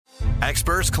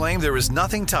Experts claim there is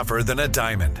nothing tougher than a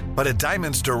diamond. But at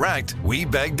Diamonds Direct, we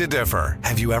beg to differ.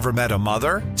 Have you ever met a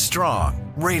mother?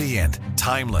 Strong, radiant,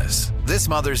 timeless. This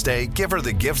Mother's Day, give her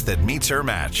the gift that meets her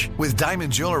match. With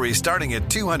diamond jewelry starting at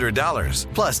 $200.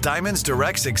 Plus Diamonds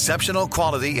Direct's exceptional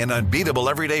quality and unbeatable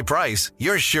everyday price,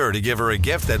 you're sure to give her a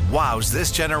gift that wows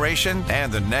this generation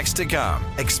and the next to come.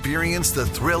 Experience the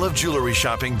thrill of jewelry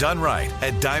shopping done right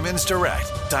at Diamonds Direct.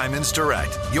 Diamonds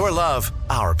Direct. Your love,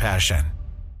 our passion.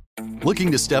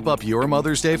 Looking to step up your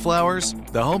Mother's Day flowers?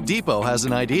 The Home Depot has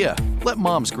an idea. Let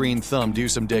Mom's green thumb do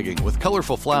some digging with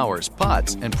colorful flowers,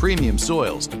 pots, and premium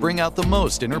soils to bring out the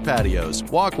most in her patios,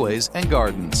 walkways, and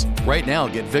gardens. Right now,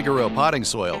 get Vigoro potting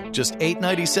soil, just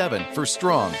 $8.97 for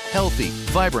strong, healthy,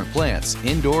 vibrant plants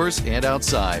indoors and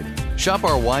outside. Shop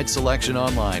our wide selection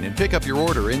online and pick up your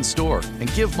order in-store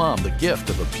and give Mom the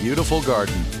gift of a beautiful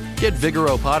garden. Get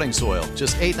Vigoro potting soil,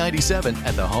 just $8.97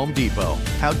 at the Home Depot.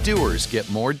 How doers get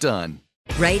more done.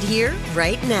 Right here,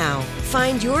 right now.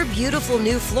 Find your beautiful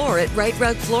new floor at Right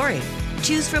Rug Flooring.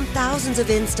 Choose from thousands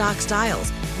of in-stock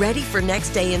styles, ready for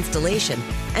next day installation,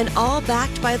 and all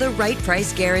backed by the right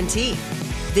price guarantee.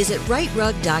 Visit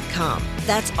rightrug.com.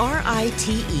 That's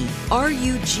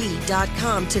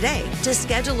RITERUG.com today to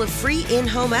schedule a free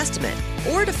in-home estimate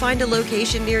or to find a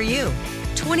location near you.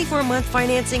 24-month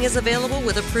financing is available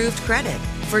with approved credit.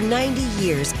 For 90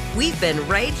 years, we've been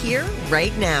right here,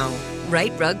 right now.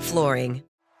 Right Rug Flooring.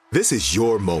 This is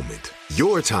your moment,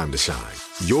 your time to shine,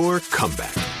 your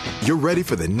comeback. You're ready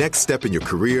for the next step in your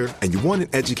career, and you want an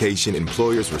education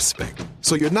employers respect.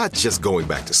 So you're not just going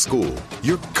back to school,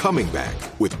 you're coming back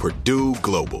with Purdue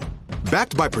Global.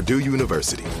 Backed by Purdue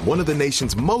University, one of the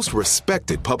nation's most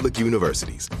respected public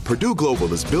universities, Purdue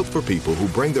Global is built for people who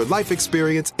bring their life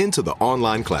experience into the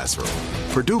online classroom.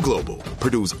 Purdue Global,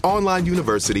 Purdue's online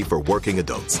university for working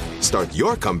adults. Start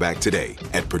your comeback today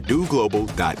at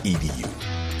purdueglobal.edu.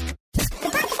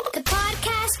 The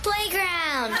Podcast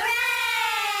Playground.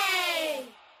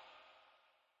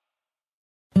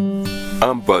 Hooray!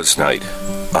 I'm Buzz Knight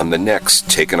on the next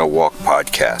Taking a Walk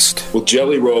podcast. Well,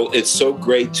 Jelly Roll, it's so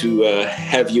great to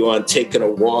have you on Taking a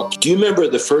Walk. Do you remember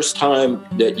the first time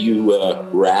that you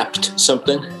rapped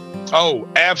something? Oh,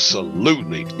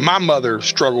 absolutely. My mother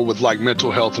struggled with like mental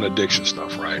health and addiction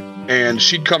stuff, right? And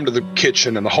she'd come to the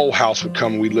kitchen and the whole house would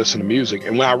come and we'd listen to music.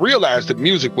 And when I realized that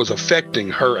music was affecting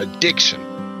her addiction,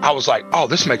 I was like, oh,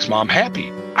 this makes Mom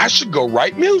happy. I should go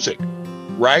write music,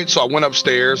 right? So I went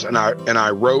upstairs and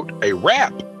I wrote a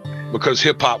rap because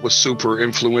hip hop was super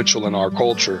influential in our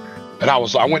culture. And I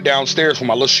went downstairs with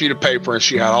my little sheet of paper and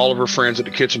she had all of her friends at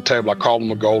the kitchen table. I called them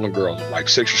the Golden Girls, like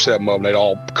 6 or 7 of them. They'd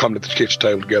all come to the kitchen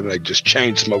table together. They just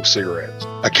chain smoke cigarettes.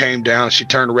 I came down, she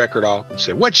turned the record off and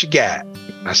said, "What you got?"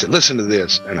 And I said, "Listen to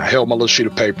this." And I held my little sheet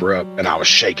of paper up and I was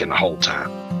shaking the whole time.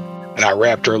 And I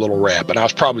rapped her a little rap. And I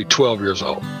was probably 12 years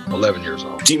old, 11 years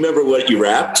old. Do you remember what you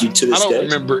rapped to this day? I don't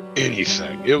remember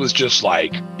anything. It was just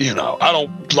like,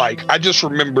 I just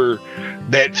remember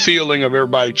that feeling of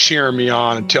everybody cheering me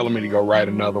on and telling me to go write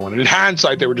another one. And in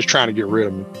hindsight, they were just trying to get rid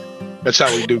of me. That's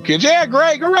how we do kids. Yeah,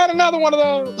 great. Go write another one of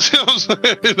those.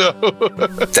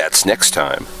 That's next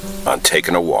time on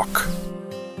Taking a Walk.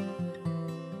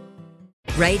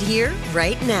 Right here,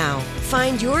 right now.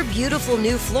 Find your beautiful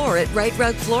new floor at Right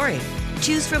Rug Flooring.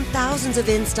 Choose from thousands of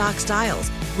in-stock styles,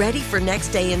 ready for next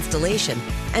day installation,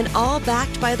 and all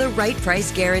backed by the right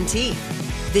price guarantee.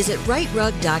 Visit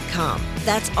rightrug.com.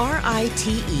 That's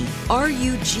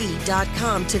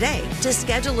RITERUG.com today to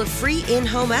schedule a free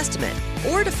in-home estimate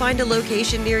or to find a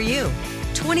location near you.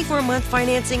 24-month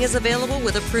financing is available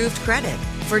with approved credit.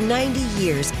 For 90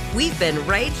 years, we've been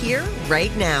right here,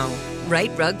 right now.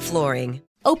 Right Rug Flooring.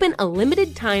 Open a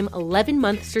limited-time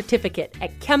 11-month certificate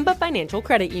at Kemba Financial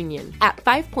Credit Union. At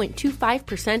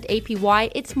 5.25%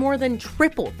 APY, it's more than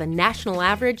triple the national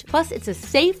average, plus it's a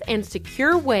safe and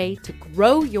secure way to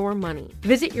grow your money.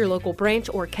 Visit your local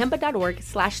branch or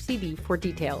kemba.org/CD for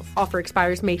details. Offer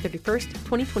expires May 31st,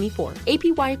 2024.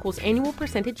 APY equals annual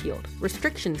percentage yield.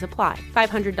 Restrictions apply.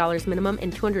 $500 minimum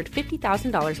and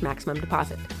 $250,000 maximum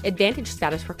deposit. Advantage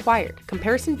status required.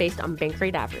 Comparison based on bank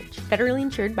rate average. Federally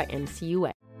insured by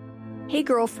NCUA. Hey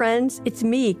girlfriends, it's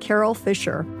me, Carol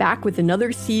Fisher, back with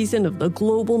another season of the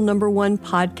global #1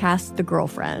 podcast, The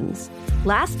Girlfriends.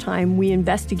 Last time, we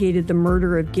investigated the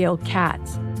murder of Gail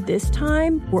Katz. This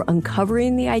time, we're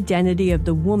uncovering the identity of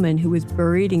the woman who was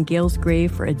buried in Gail's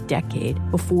grave for a decade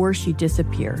before she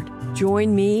disappeared.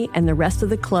 Join me and the rest of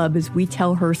the club as we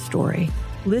tell her story.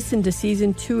 Listen to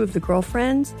Season 2 of The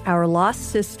Girlfriends, Our Lost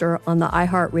Sister on the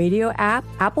iHeartRadio app,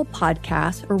 Apple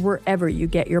Podcasts, or wherever you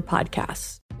get your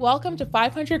podcasts. Welcome to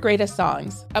 500 Greatest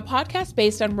Songs, a podcast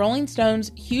based on Rolling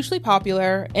Stone's hugely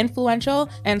popular, influential,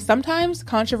 and sometimes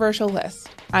controversial list.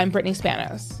 I'm Brittany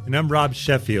Spanos. And I'm Rob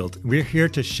Sheffield. We're here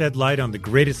to shed light on the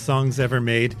greatest songs ever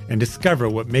made and discover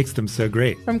what makes them so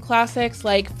great. From classics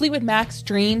like Fleetwood Mac's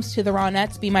Dreams to the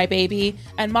Ronettes' Be My Baby,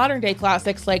 and modern-day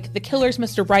classics like The Killer's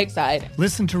Mr. Brightside.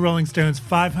 Listen to Rolling Stone's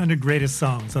 500 Greatest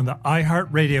Songs on the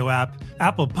iHeartRadio app,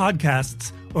 Apple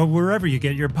Podcasts, or wherever you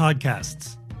get your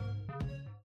podcasts.